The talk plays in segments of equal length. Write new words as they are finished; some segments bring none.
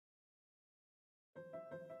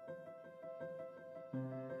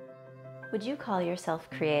Would you call yourself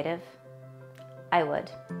creative? I would.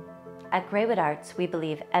 At Greywood Arts, we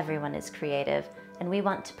believe everyone is creative, and we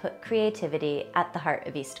want to put creativity at the heart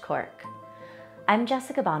of East Cork. I'm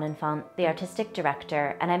Jessica Bonenfant, the Artistic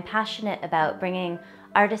Director, and I'm passionate about bringing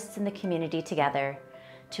artists in the community together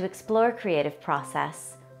to explore creative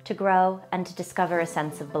process, to grow, and to discover a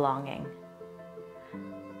sense of belonging.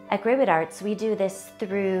 At Greywood Arts, we do this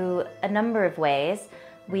through a number of ways.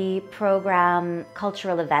 We program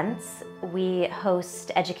cultural events, we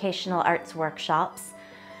host educational arts workshops,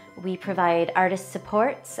 we provide artist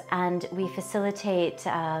supports, and we facilitate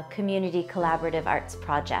community collaborative arts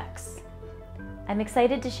projects. I'm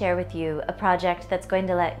excited to share with you a project that's going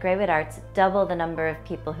to let Greywood Arts double the number of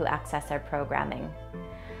people who access our programming.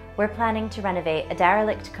 We're planning to renovate a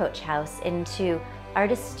derelict coach house into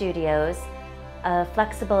artist studios, a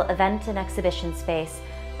flexible event and exhibition space,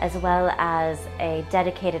 as well as a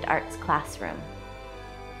dedicated arts classroom.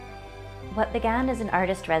 What began as an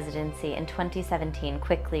artist residency in 2017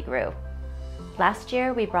 quickly grew. Last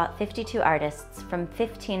year, we brought 52 artists from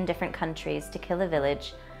 15 different countries to Killa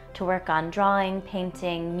Village to work on drawing,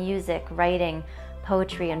 painting, music, writing,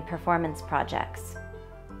 poetry, and performance projects.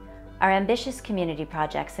 Our ambitious community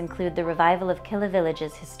projects include the revival of Killa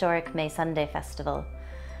Village's historic May Sunday Festival,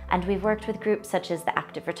 and we've worked with groups such as the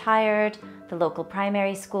Active Retired, the local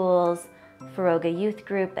primary schools, Feroga Youth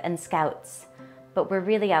Group, and Scouts, but we're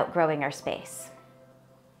really outgrowing our space.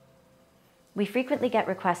 We frequently get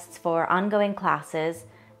requests for ongoing classes,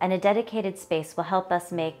 and a dedicated space will help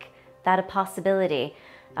us make that a possibility.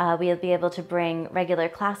 We'll be able to bring regular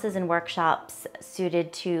classes and workshops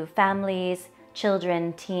suited to families,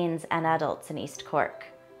 children, teens, and adults in East Cork.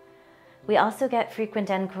 We also get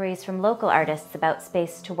frequent enquiries from local artists about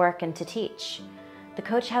space to work and to teach. The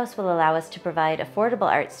Coach House will allow us to provide affordable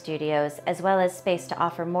art studios as well as space to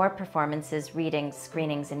offer more performances, readings,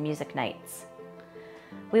 screenings, and music nights.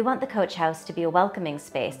 We want the Coach House to be a welcoming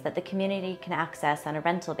space that the community can access on a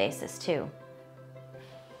rental basis too.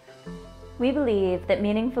 We believe that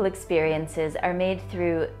meaningful experiences are made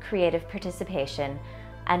through creative participation,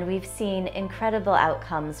 and we've seen incredible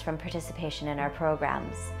outcomes from participation in our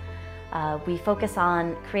programs. We focus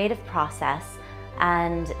on creative process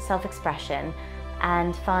and self-expression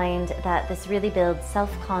and find that this really builds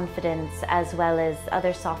self-confidence as well as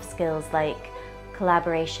other soft skills like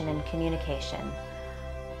collaboration and communication.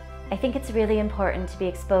 I think it's really important to be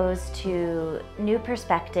exposed to new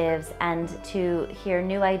perspectives and to hear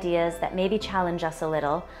new ideas that maybe challenge us a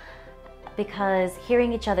little, because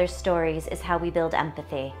hearing each other's stories is how we build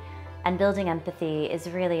empathy, and building empathy is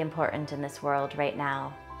really important in this world right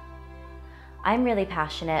now. I'm really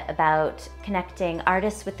passionate about connecting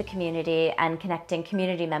artists with the community and connecting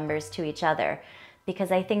community members to each other,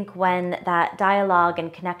 because I think when that dialogue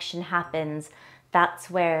and connection happens,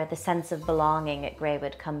 that's where the sense of belonging at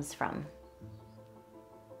Greywood comes from.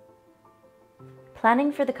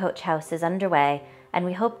 Planning for the Coach House is underway, and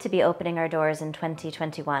we hope to be opening our doors in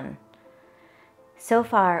 2021. So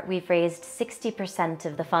far, we've raised 60%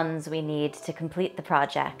 of the funds we need to complete the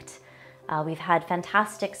project. We've had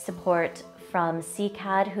fantastic support from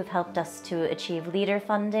CCAD, who've helped us to achieve leader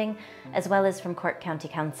funding, as well as from Cork County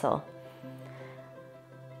Council.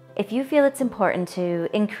 If you feel it's important to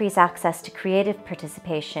increase access to creative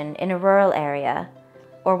participation in a rural area,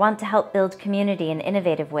 or want to help build community in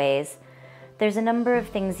innovative ways, there's a number of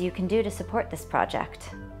things you can do to support this project.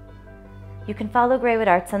 You can follow Greywood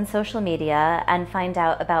Arts on social media and find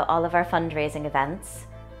out about all of our fundraising events.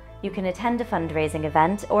 You can attend a fundraising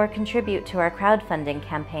event or contribute to our crowdfunding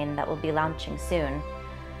campaign that will be launching soon.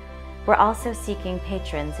 We're also seeking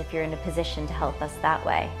patrons if you're in a position to help us that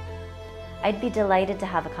way. I'd be delighted to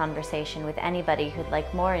have a conversation with anybody who'd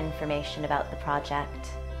like more information about the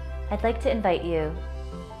project. I'd like to invite you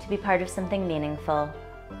to be part of something meaningful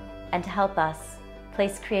and to help us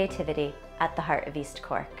place creativity at the heart of East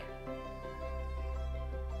Cork.